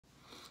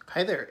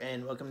Hi there,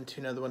 and welcome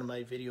to another one of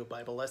my video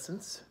Bible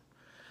lessons.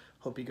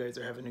 Hope you guys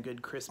are having a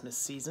good Christmas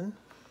season.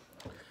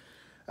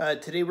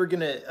 Today we're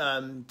going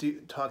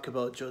to talk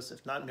about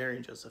Joseph, not Mary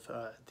and Joseph,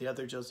 the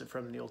other Joseph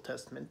from the Old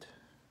Testament.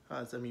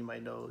 Some of you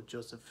might know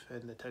Joseph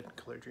and the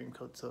Technicolor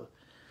Dreamcoat. So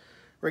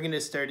we're going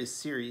to start a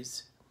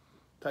series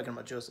talking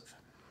about Joseph.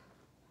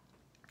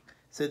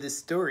 So the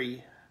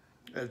story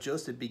of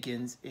Joseph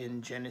begins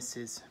in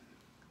Genesis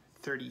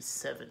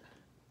 37,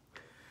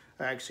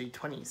 or actually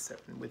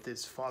 27, with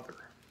his father.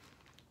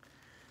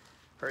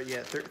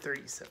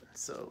 37.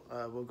 So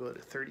we'll go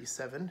to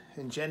 37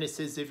 in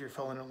Genesis if you're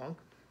following along.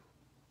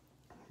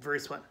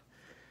 Verse 1.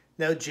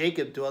 Now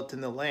Jacob dwelt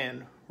in the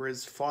land where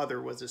his father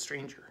was a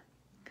stranger,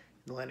 in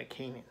the land of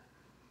Canaan.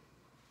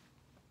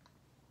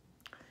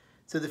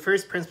 So the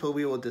first principle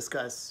we will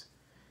discuss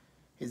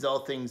is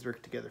all things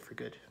work together for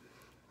good.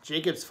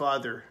 Jacob's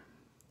father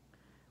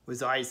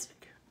was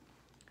Isaac,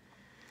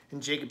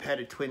 and Jacob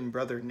had a twin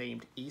brother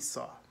named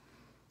Esau.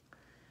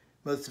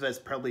 Most of us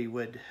probably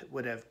would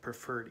have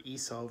preferred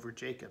Esau over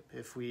Jacob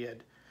if we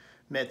had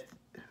met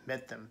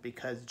them,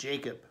 because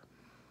Jacob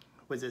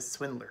was a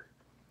swindler.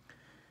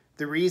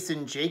 The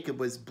reason Jacob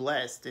was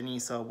blessed and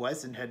Esau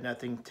wasn't had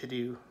nothing to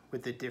do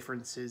with the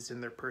differences in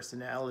their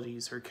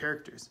personalities or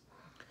characters.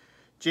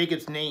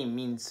 Jacob's name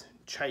means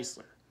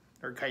Chrysler,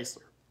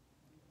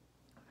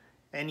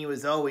 and he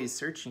was always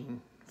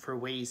searching for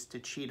ways to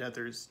cheat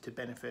others to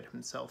benefit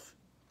himself.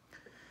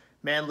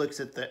 Man looks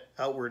at the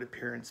outward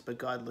appearance, but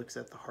God looks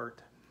at the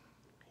heart.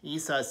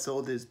 Esau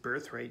sold his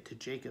birthright to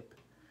Jacob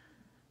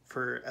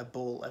for a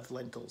bowl of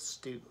lentil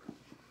stew.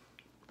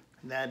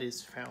 And that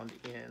is found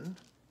in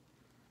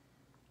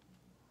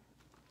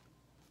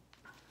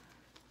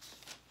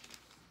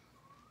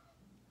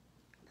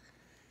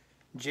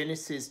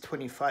Genesis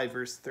 25,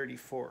 verse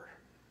 34.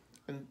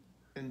 And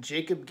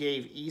Jacob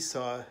gave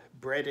Esau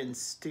bread and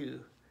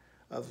stew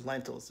of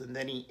lentils, and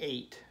then he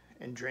ate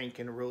and drank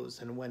and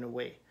rose and went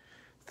away.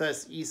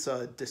 Thus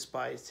Esau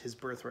despised his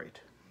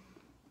birthright.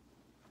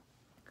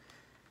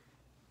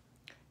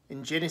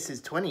 In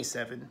Genesis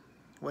 27,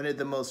 one of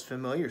the most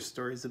familiar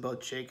stories about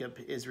Jacob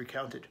is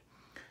recounted.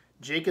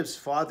 Jacob's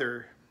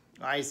father,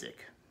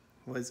 Isaac,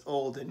 was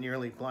old and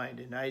nearly blind,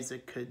 and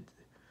Isaac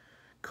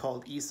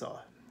called Esau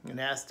and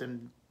asked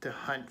him to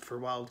hunt for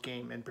wild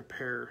game and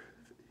prepare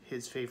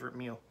his favorite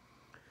meal.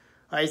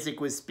 Isaac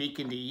was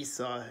speaking to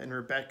Esau, and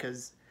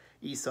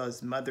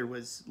Esau's mother,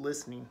 was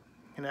listening.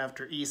 And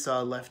after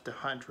Esau left to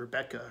hunt,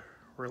 Rebekah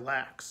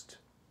relaxed.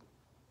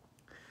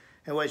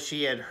 And what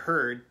she had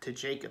heard to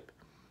Jacob,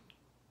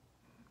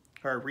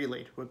 or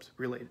relayed.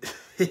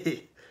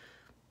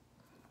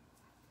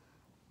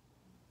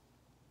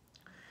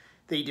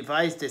 They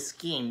devised a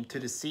scheme to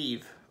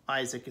deceive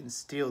Isaac and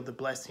steal the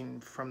blessing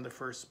from the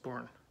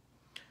firstborn.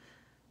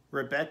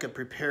 Rebekah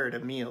prepared a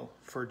meal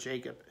for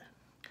Jacob.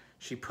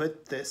 She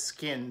put the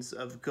skins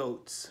of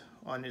goats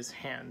on his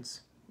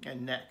hands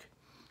and neck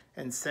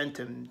and sent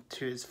him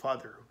to his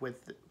father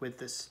with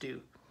the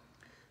stew.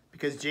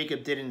 Because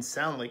Jacob didn't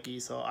sound like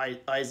Esau,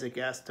 Isaac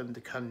asked him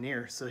to come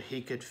near so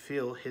he could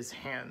feel his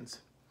hands.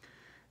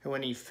 And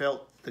when he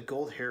felt the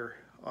gold hair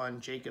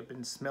on Jacob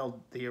and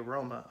smelled the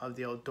aroma of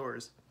the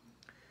outdoors,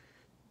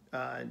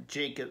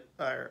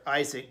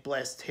 Isaac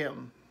blessed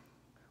him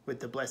with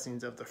the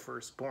blessings of the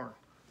firstborn.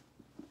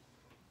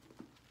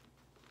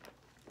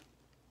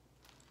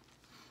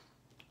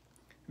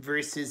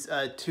 Verses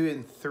 2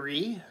 and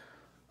 3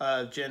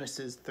 of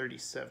Genesis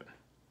 37.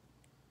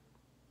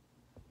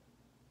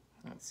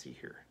 Let's see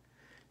here.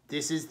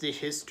 This is the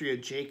history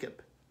of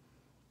Jacob.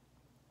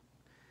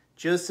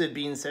 Joseph,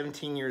 being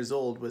 17 years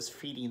old, was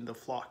feeding the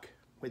flock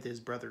with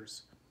his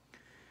brothers.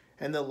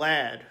 And the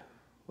lad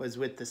was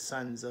with the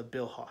sons of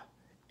Bilhah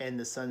and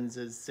the sons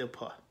of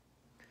Zilpah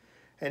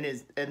and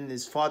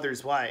his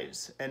father's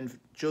wives. And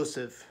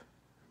Joseph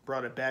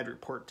brought a bad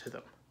report to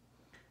them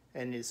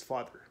and his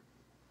father.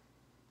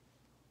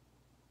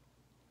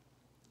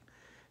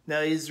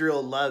 Now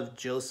Israel loved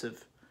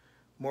Joseph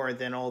more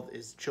than all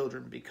his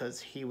children, because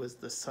he was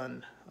the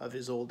son of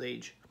his old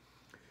age.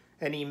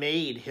 And he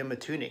made him a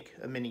tunic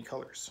of many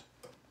colors.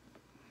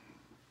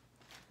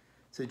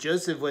 So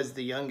Joseph was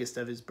the youngest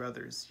of his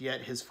brothers,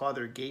 yet his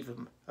father gave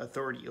him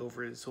authority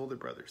over his older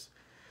brothers.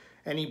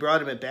 And he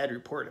brought him a bad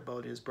report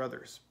about his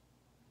brothers.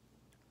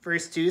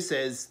 Verse 2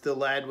 says, the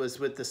lad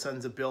was with the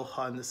sons of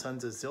Bilhah and the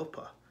sons of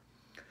Zilpah.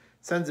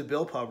 Sons of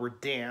Bilhah were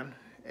Dan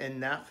and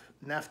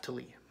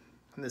Naphtali.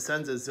 And the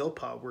sons of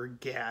Zilpah were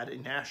Gad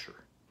and Asher.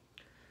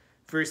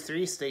 Verse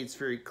 3 states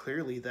very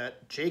clearly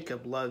that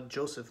Jacob loved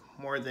Joseph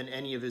more than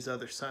any of his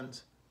other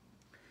sons.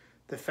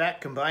 The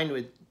fact, combined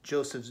with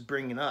Joseph's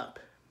bringing up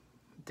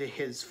to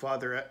his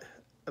father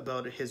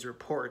about his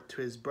report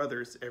to his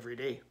brothers every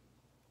day.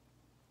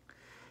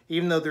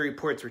 Even though the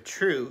reports were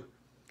true,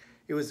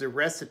 it was a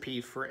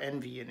recipe for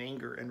envy and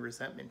anger and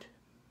resentment.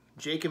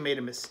 Jacob made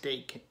a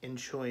mistake in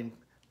showing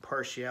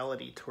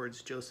partiality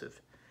towards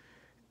Joseph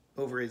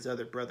over his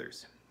other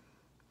brothers.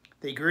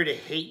 They grew to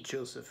hate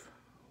Joseph.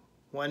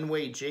 One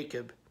way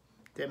Jacob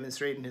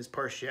demonstrating his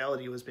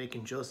partiality was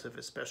making Joseph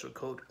a special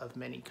coat of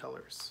many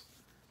colors.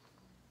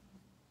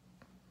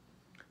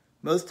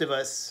 Most of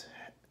us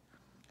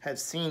have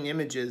seen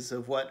images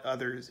of what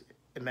others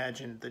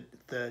imagined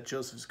the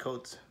Joseph's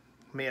coats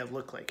may have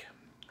looked like.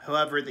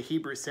 However, the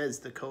Hebrew says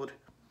the coat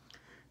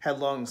had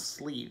long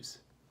sleeves,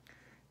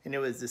 and it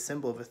was the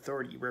symbol of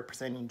authority,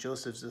 representing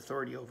Joseph's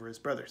authority over his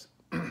brothers.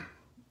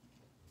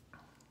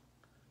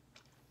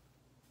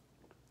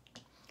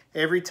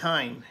 Every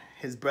time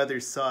his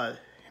brothers saw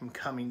him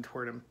coming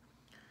toward him,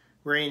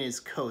 wearing his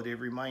coat, it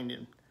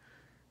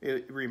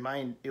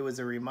was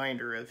a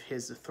reminder of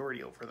his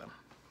authority over them.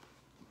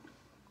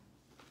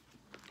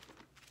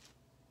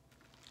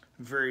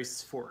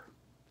 Verse 4.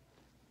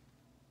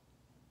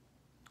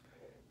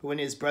 But when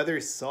his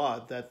brothers saw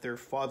that their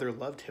father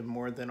loved him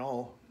more than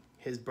all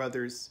his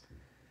brothers,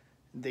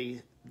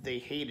 they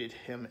hated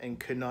him and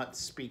could not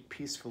speak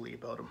peacefully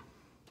about him.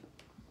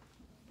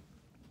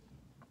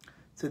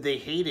 So the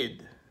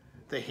hatred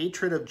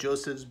of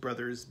Joseph's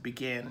brothers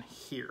began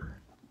here.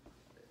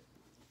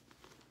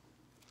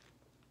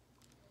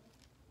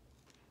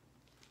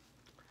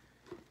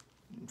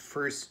 In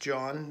 1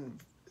 John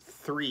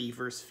 3,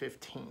 verse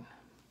 15.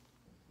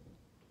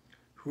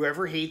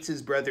 Whoever hates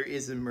his brother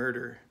is a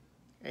murderer,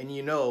 and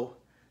you know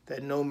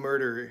that no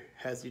murderer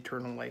has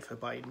eternal life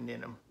abiding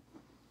in him.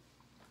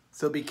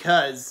 So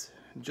because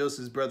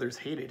Joseph's brothers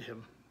hated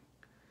him,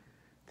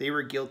 they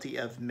were guilty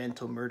of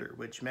mental murder,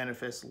 which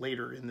manifests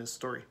later in this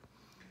story.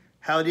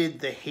 How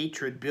did the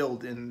hatred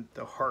build in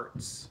the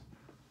hearts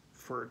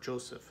for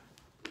Joseph?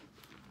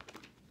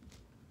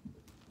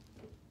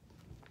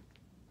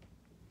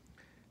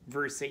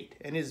 Verse 8,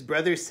 and his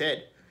brothers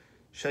said,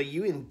 shall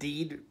you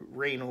indeed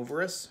reign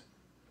over us?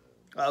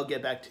 I'll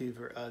get back to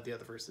the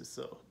other verses,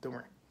 so don't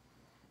worry.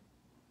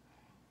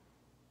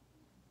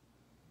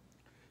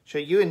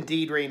 Shall you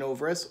indeed reign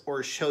over us,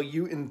 or shall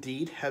you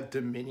indeed have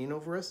dominion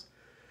over us?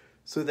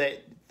 So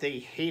that they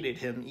hated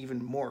him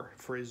even more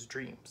for his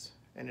dreams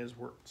and his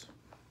words.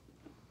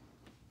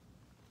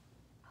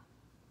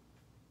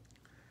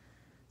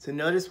 So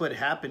notice what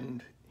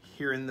happened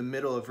here in the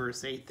middle of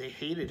verse 8. They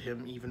hated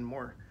him even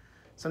more.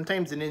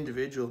 Sometimes an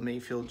individual may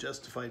feel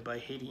justified by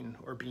hating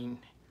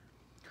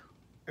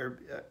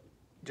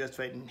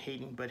justified in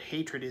hating, but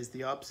hatred is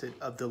the opposite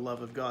of the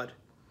love of God.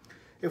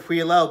 If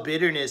we allow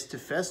bitterness to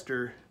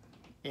fester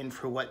in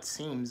for what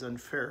seems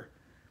unfair,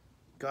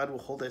 God will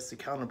hold us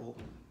accountable.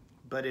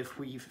 But if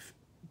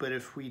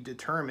we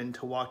determine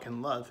to walk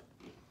in love,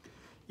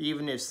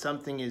 even if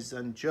something is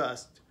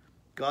unjust,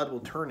 God will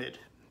turn it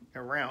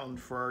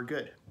around for our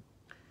good.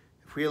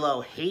 If we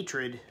allow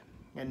hatred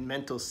and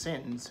mental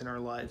sins in our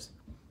lives,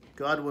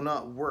 God will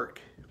not work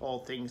all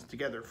things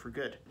together for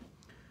good,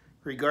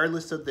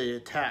 regardless of the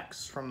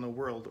attacks from the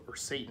world or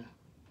Satan,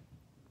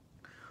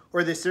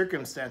 or the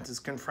circumstances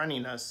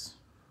confronting us.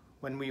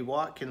 When we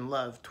walk in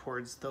love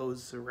towards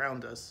those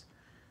around us,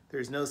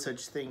 there's no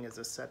such thing as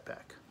a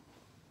setback.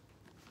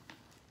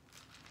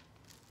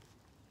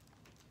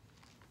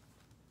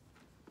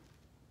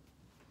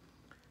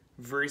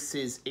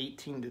 Verses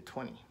 18 to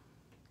 20.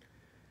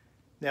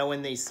 Now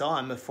when they saw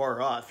him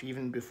afar off,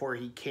 even before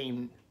he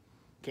came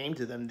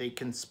to them, they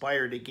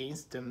conspired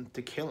against him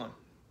to kill him.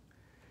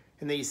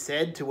 And they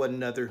said to one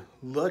another,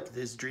 look,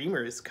 this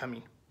dreamer is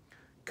coming.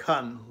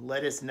 Come,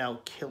 let us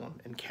now kill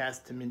him and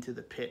cast him into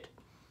the pit.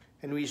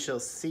 And we shall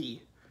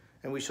say,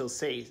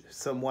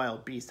 some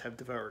wild beast have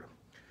devoured him.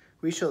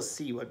 We shall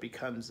see what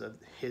becomes of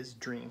his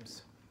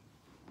dreams.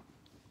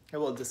 I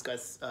will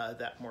discuss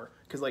that more,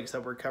 because like I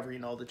said, we're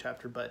covering all the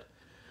chapter, but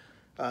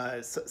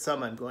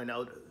some I'm going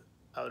out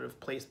of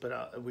place,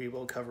 but we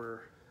will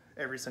cover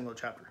every single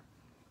chapter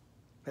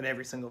and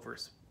every single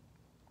verse.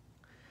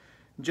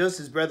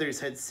 Joseph's brothers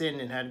had sinned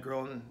and had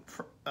grown,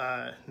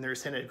 their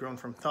sin had grown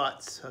from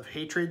thoughts of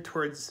hatred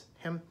towards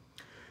him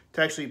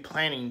to actually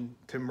planning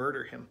to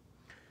murder him.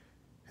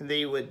 And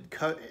they would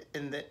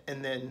and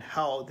then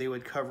how they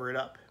would cover it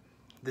up.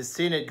 The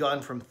sin had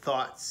gone from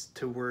thoughts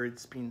to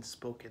words being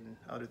spoken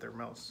out of their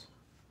mouths.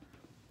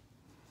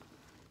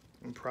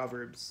 In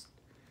Proverbs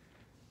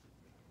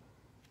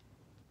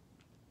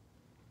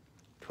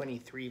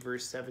 23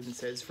 verse 7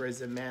 says, for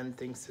as a man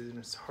thinks in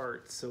his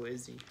heart, so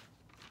is he.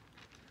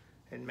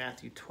 In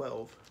Matthew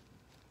 12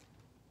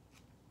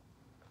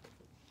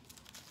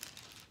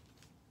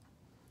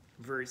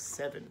 verse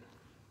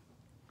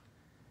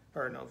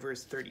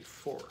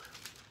 34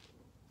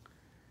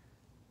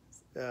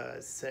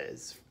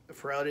 says,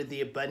 for out of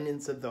the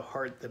abundance of the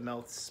heart the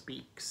mouth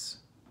speaks.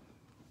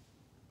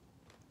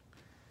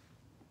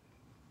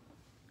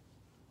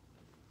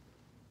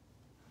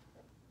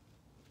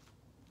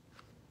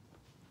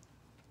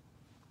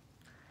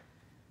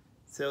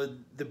 So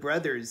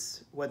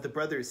what the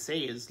brothers say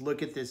is,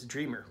 look at this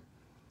dreamer.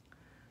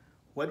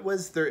 What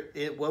was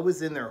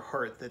in their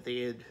heart that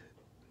they had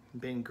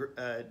been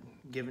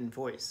given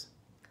voice?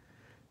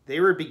 They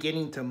were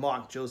beginning to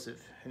mock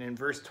Joseph, and in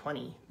verse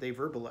 20, they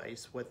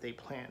verbalize what they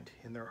planned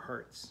in their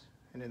hearts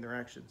and in their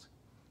actions.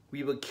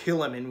 We will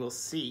kill him and we'll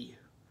see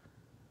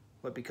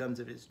what becomes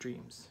of his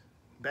dreams.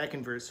 Back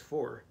in verse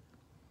 4,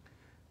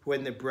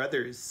 When the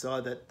brothers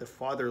saw that the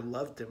father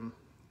loved him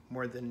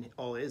more than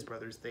all his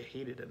brothers, they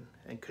hated him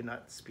and could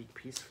not speak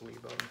peacefully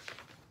about him.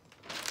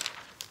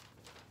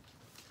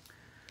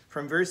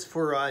 From verse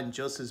 4 on,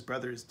 Joseph's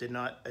brothers did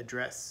not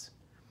address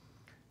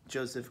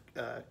Joseph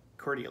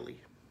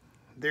cordially.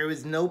 There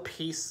was no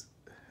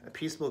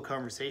peaceable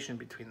conversation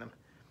between them.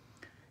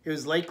 It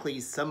was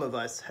likely some of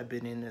us have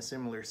been in a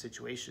similar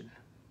situation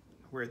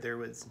where there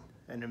was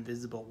an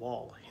invisible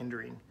wall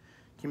hindering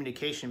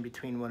communication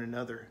between one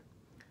another.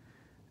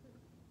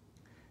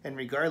 And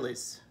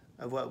regardless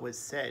of what was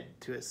said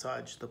to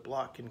assuage the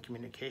block in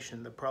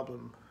communication, the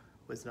problem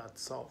was not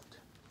solved.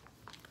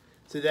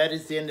 So that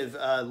is the end of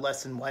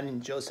lesson 1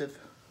 in Joseph.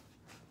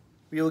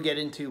 We will get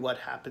into what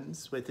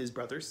happens with his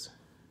brothers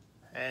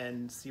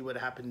and see what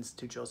happens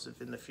to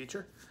Joseph in the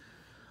future.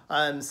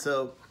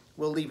 So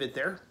we'll leave it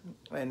there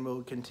and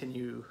we'll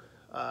continue.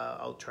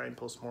 I'll try and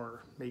post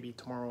more maybe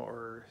tomorrow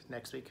or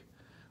next week.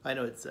 I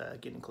know it's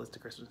getting close to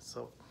Christmas,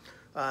 so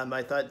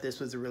I thought this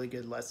was a really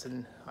good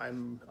lesson.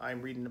 I'm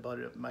reading about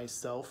it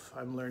myself.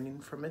 I'm learning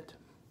from it.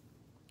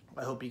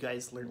 I hope you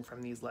guys learn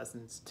from these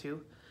lessons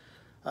too.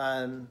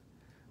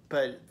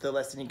 But the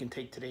lesson you can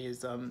take today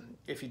is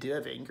if you do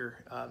have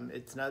anger,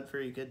 it's not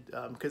very good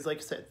because, like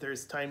I said,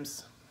 there's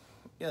times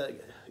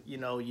you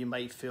know, you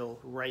might feel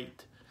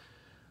right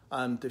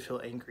to feel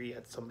angry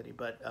at somebody,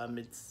 but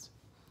it's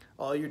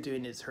all you're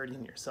doing is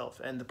hurting yourself,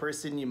 and the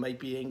person you might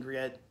be angry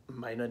at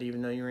might not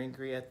even know you're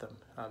angry at them.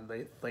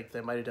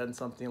 They might have done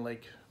something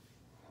like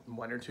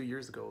 1 or 2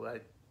 years ago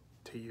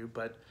to you,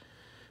 but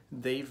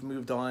they've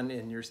moved on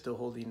and you're still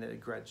holding a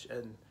grudge,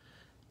 and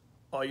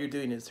all you're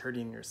doing is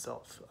hurting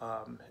yourself,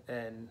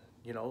 and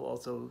you know,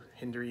 also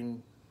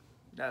hindering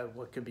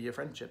what could be a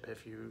friendship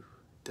if you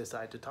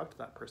decide to talk to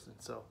that person.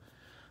 So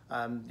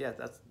yeah,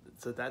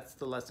 that's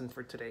the lesson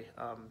for today,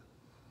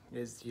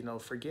 is, you know,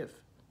 forgive.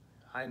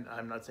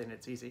 I'm not saying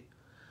it's easy,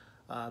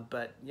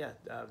 but yeah,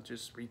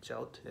 just reach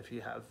out if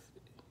you have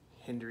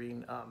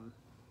hindering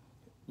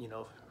you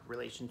know,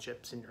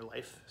 relationships in your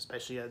life,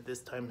 especially at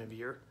this time of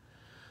year.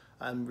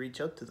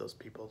 Reach out to those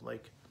people,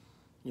 like,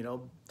 you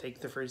know, take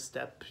the first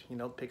step, you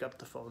know, pick up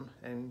the phone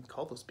and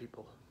call those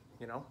people.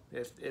 You know,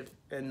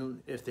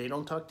 if they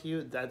don't talk to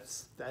you,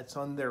 that's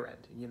on their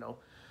end, you know,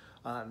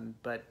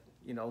 but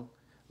you know,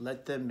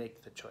 let them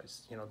make the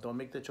choice. You know, don't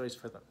make the choice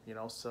for them. You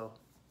know, so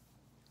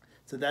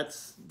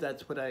that's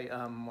what I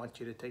want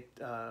you to take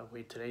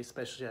away today,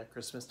 especially at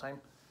Christmas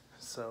time.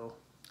 So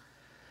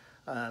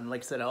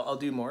like I said, I'll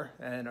do more,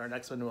 and our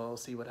next one we'll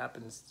see what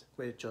happens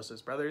with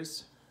Joseph's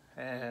brothers,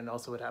 and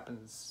also what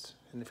happens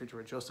in the future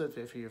with Joseph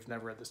if you've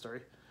never read the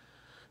story.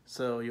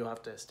 So you'll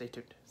have to stay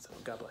tuned. So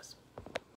God bless.